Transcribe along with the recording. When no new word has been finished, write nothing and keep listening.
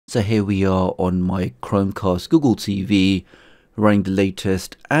So here we are on my Chromecast Google TV running the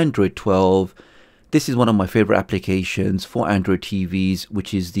latest Android 12. This is one of my favorite applications for Android TVs,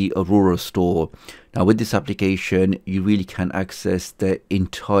 which is the Aurora Store. Now with this application, you really can access the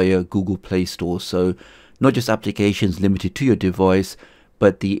entire Google Play Store. So not just applications limited to your device,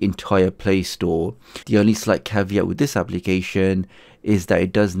 but the entire Play Store. The only slight caveat with this application is that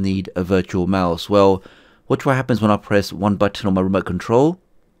it does need a virtual mouse. Well, watch what happens when I press one button on my remote control,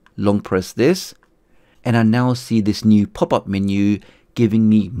 long press this, and I now see this new pop-up menu giving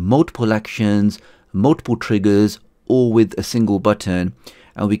me multiple actions, multiple triggers, all with a single button.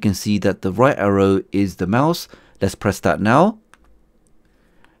 And we can see that the right arrow is the mouse. Let's press that now.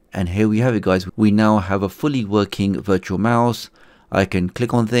 And here we have it, guys. We now have a fully working virtual mouse. I can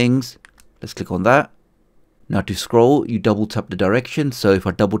click on things. Let's click on that. Now to scroll, you double tap the direction. So if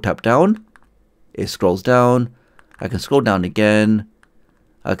I double tap down, it scrolls down. I can scroll down again.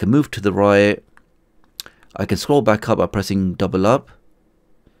 I can move to the right. I can scroll back up by pressing double up.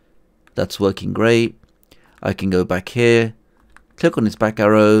 That's working great. I can go back here, click on this back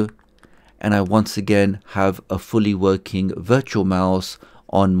arrow, and I once again have a fully working virtual mouse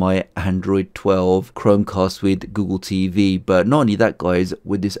on my Android 12 Chromecast with Google TV. But not only that, guys,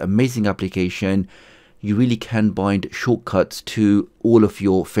 with this amazing application, you really can bind shortcuts to all of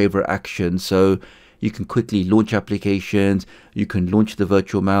your favorite actions. So you can quickly launch applications, you can launch the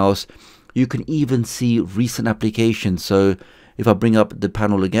virtual mouse, you can even see recent applications. So if I bring up the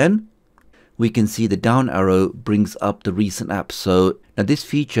panel again, we can see the down arrow brings up the recent apps. So now this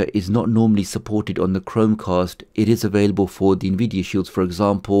feature is not normally supported on the Chromecast. It is available for the Nvidia Shields, for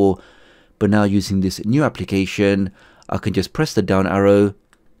example, but now using this new application, I can just press the down arrow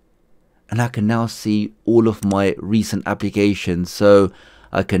and I can now see all of my recent applications. So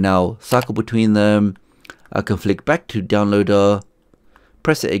I can now cycle between them. I can flick back to downloader,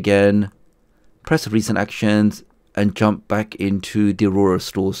 press it again, press recent actions, and jump back into the Aurora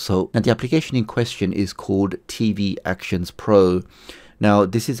Store. So now the application in question is called TV Actions Pro. Now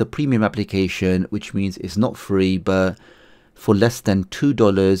this is a premium application, which means it's not free, but for less than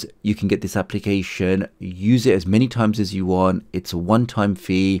 $2 you can get this application. Use it as many times as you want. It's a one-time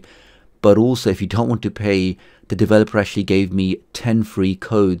fee, but also if you don't want to pay, the developer actually gave me 10 free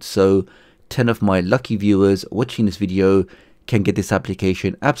codes. So 10 of my lucky viewers watching this video can get this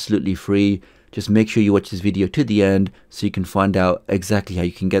application absolutely free. Just make sure you watch this video to the end so you can find out exactly how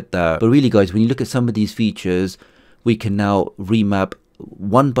you can get that. But really, guys, when you look at some of these features, we can now remap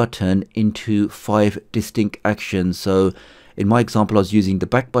one button into 5 distinct actions. So in my example, I was using the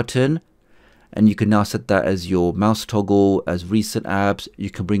back button, and you can now set that as your mouse toggle, as recent apps. You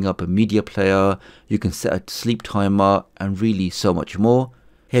can bring up a media player, you can set a sleep timer, and really so much more.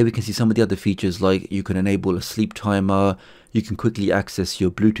 Here we can see some of the other features, like you can enable a sleep timer, you can quickly access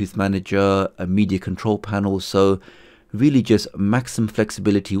your Bluetooth manager, a media control panel. So really just maximum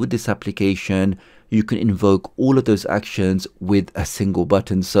flexibility with this application. You can invoke all of those actions with a single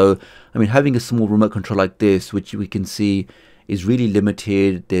button. So I mean, having a small remote control like this, which we can see is really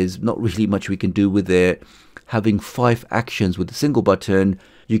limited, there's not really much we can do with it. Having 5 actions with a single button,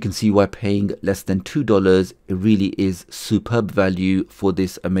 you can see why paying less than $2, it really is superb value for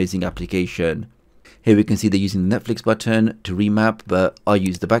this amazing application. Here we can see they're using the Netflix button to remap, but I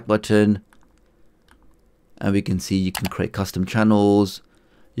use the back button. And we can see you can create custom channels,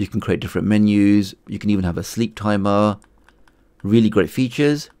 you can create different menus, you can even have a sleep timer. Really great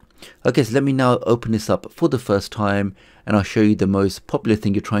features. Okay, so let me now open this up for the first time and I'll show you the most popular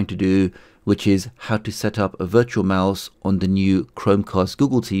thing you're trying to do, which is how to set up a virtual mouse on the new Chromecast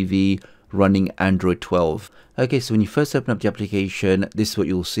Google TV running Android 12. Okay, so when you first open up the application, this is what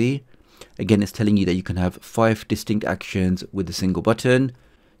you'll see. Again, it's telling you that you can have 5 distinct actions with a single button.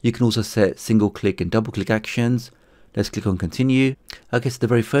 You can also set single click and double click actions. Let's click on continue. Okay, so the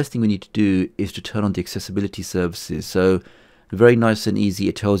very first thing we need to do is to turn on the accessibility services. So very nice and easy.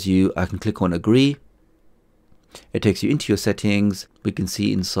 It tells you I can click on agree. It takes you into your settings. We can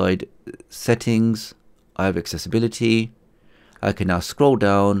see inside settings, I have accessibility. I can now scroll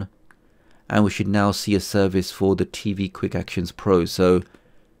down and we should now see a service for the TV Quick Actions Pro. So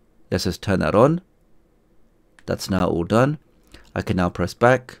let's just turn that on. That's now all done. I can now press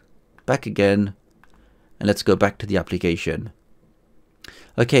back again, and let's go back to the application.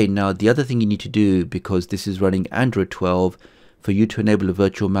 Okay, now the other thing you need to do, because this is running Android 12, for you to enable a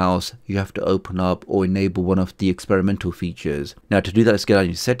virtual mouse, you have to open up or enable one of the experimental features. Now to do that, let's get on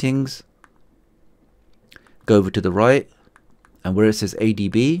your settings, go over to the right, and where it says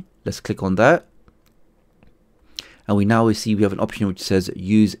ADB, let's click on that. And we have an option which says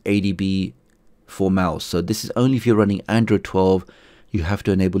use ADB for mouse. So this is only if you're running Android 12. you have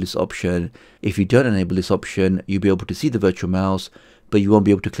to enable this option. If you don't enable this option, you'll be able to see the virtual mouse, but you won't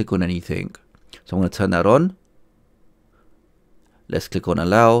be able to click on anything. So I'm going to turn that on. Let's click on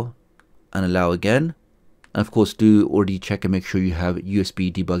allow and allow again. And of course, do already check and make sure you have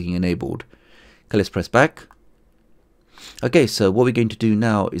USB debugging enabled. Okay, let's press back. Okay, so what we're going to do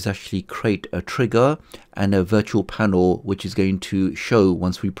now is actually create a trigger and a virtual panel, which is going to show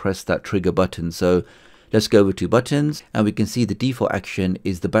once we press that trigger button. So let's go over to buttons, and we can see the default action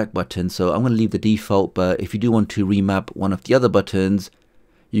is the back button. So I'm going to leave the default, but if you do want to remap one of the other buttons,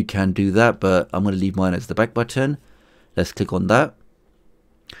 you can do that, but I'm going to leave mine as the back button. Let's click on that.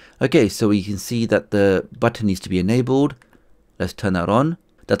 Okay, so we can see that the button needs to be enabled. Let's turn that on.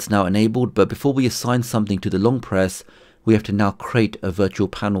 That's now enabled, but before we assign something to the long press, we have to now create a virtual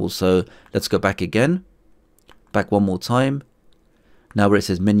panel. So let's go back again, back one more time. Now where it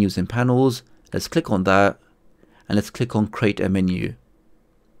says menus and panels, let's click on that, and let's click on create a menu.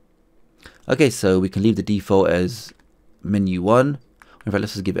 Okay, so we can leave the default as menu 1. In fact,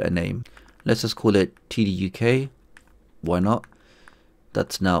 let's just give it a name. Let's just call it tdoctoruk. Why not?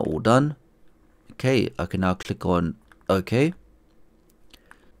 That's now all done. Okay, I can now click on OK.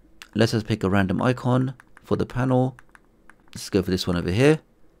 Let's just pick a random icon for the panel. Let's go for this one over here.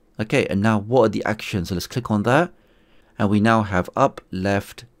 Okay, and now what are the actions? So let's click on that, and we now have up,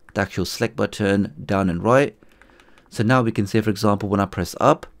 left, the actual select button, down and right. So now we can say, for example, when I press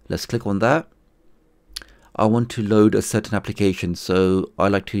up, let's click on that. I want to load a certain application, so I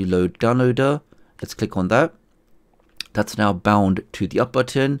like to load downloader. Let's click on that. That's now bound to the up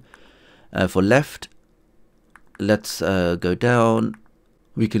button. For left, let's go down.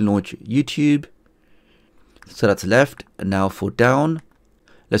 We can launch YouTube. So that's left. And now for down,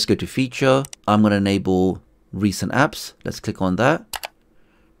 let's go to feature. I'm going to enable recent apps. Let's click on that.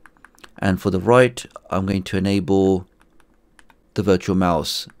 And for the right, I'm going to enable the virtual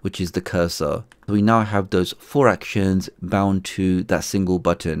mouse, which is the cursor. We now have those 4 actions bound to that single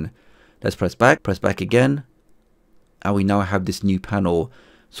button. Let's press back again. And we now have this new panel.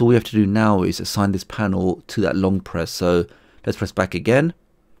 So all we have to do now is assign this panel to that long press. So let's press back again.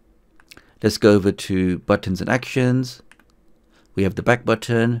 Let's go over to buttons and actions. We have the back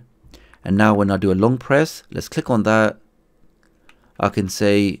button. And now when I do a long press, let's click on that. I can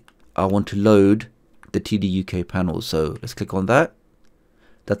say I want to load the tdoctoruk panel. So let's click on that.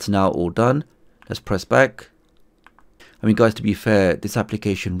 That's now all done. Let's press back. I mean, guys, to be fair, this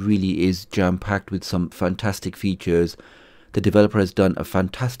application really is jam-packed with some fantastic features. The developer has done a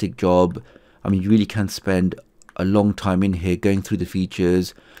fantastic job. I mean, you really can spend a long time in here going through the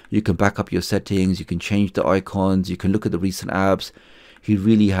features. You can back up your settings, you can change the icons, you can look at the recent apps. He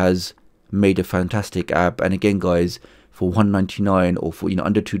really has made a fantastic app. And again, guys, for $1.99 or for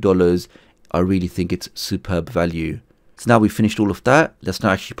under $2, I really think it's superb value. So now we've finished all of that. Let's now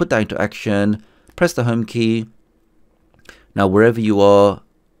actually put that into action. Press the home key. Now wherever you are,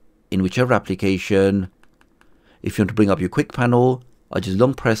 in whichever application, if you want to bring up your quick panel, I just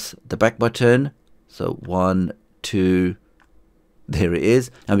long press the back button. So 1, 2, there it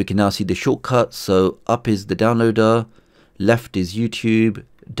is. And we can now see the shortcuts. So up is the downloader, left is YouTube,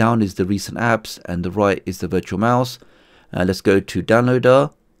 down is the recent apps, and the right is the virtual mouse. Let's go to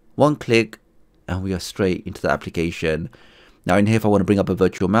downloader, 1 click, and we are straight into the application. Now in here, if I want to bring up a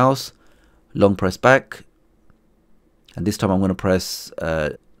virtual mouse, long press back. And this time I'm going to press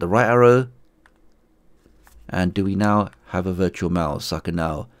the right arrow. And do we now have a virtual mouse? I can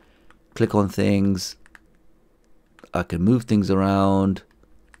now click on things. I can move things around.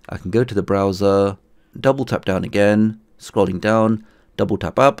 I can go to the browser, double tap down again, scrolling down, double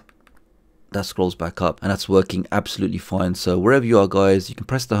tap up. That scrolls back up, and that's working absolutely fine. So wherever you are, guys, you can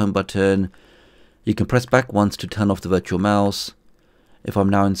press the home button. You can press back once to turn off the virtual mouse. If I'm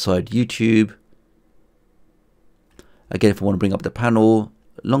now inside YouTube, again, if I want to bring up the panel,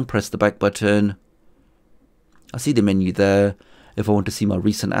 long press the back button. I see the menu there. If I want to see my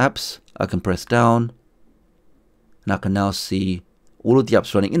recent apps, I can press down. And I can now see all of the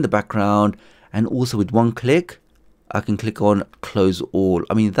apps running in the background. And also with 1 click, I can click on close all.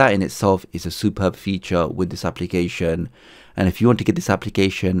 I mean, that in itself is a superb feature with this application. And if you want to get this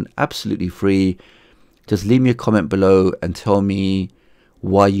application absolutely free, just leave me a comment below and tell me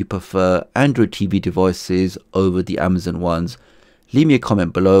why you prefer Android TV devices over the Amazon ones. Leave me a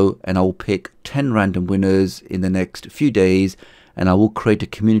comment below and I will pick 10 random winners in the next few days, and I will create a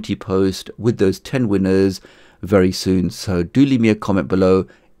community post with those 10 winners very soon. So do leave me a comment below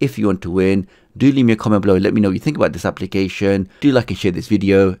if you want to win. Do leave me a comment below, let me know what you think about this application. Do like and share this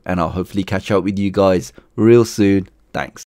video, and I'll hopefully catch up with you guys real soon. Thanks.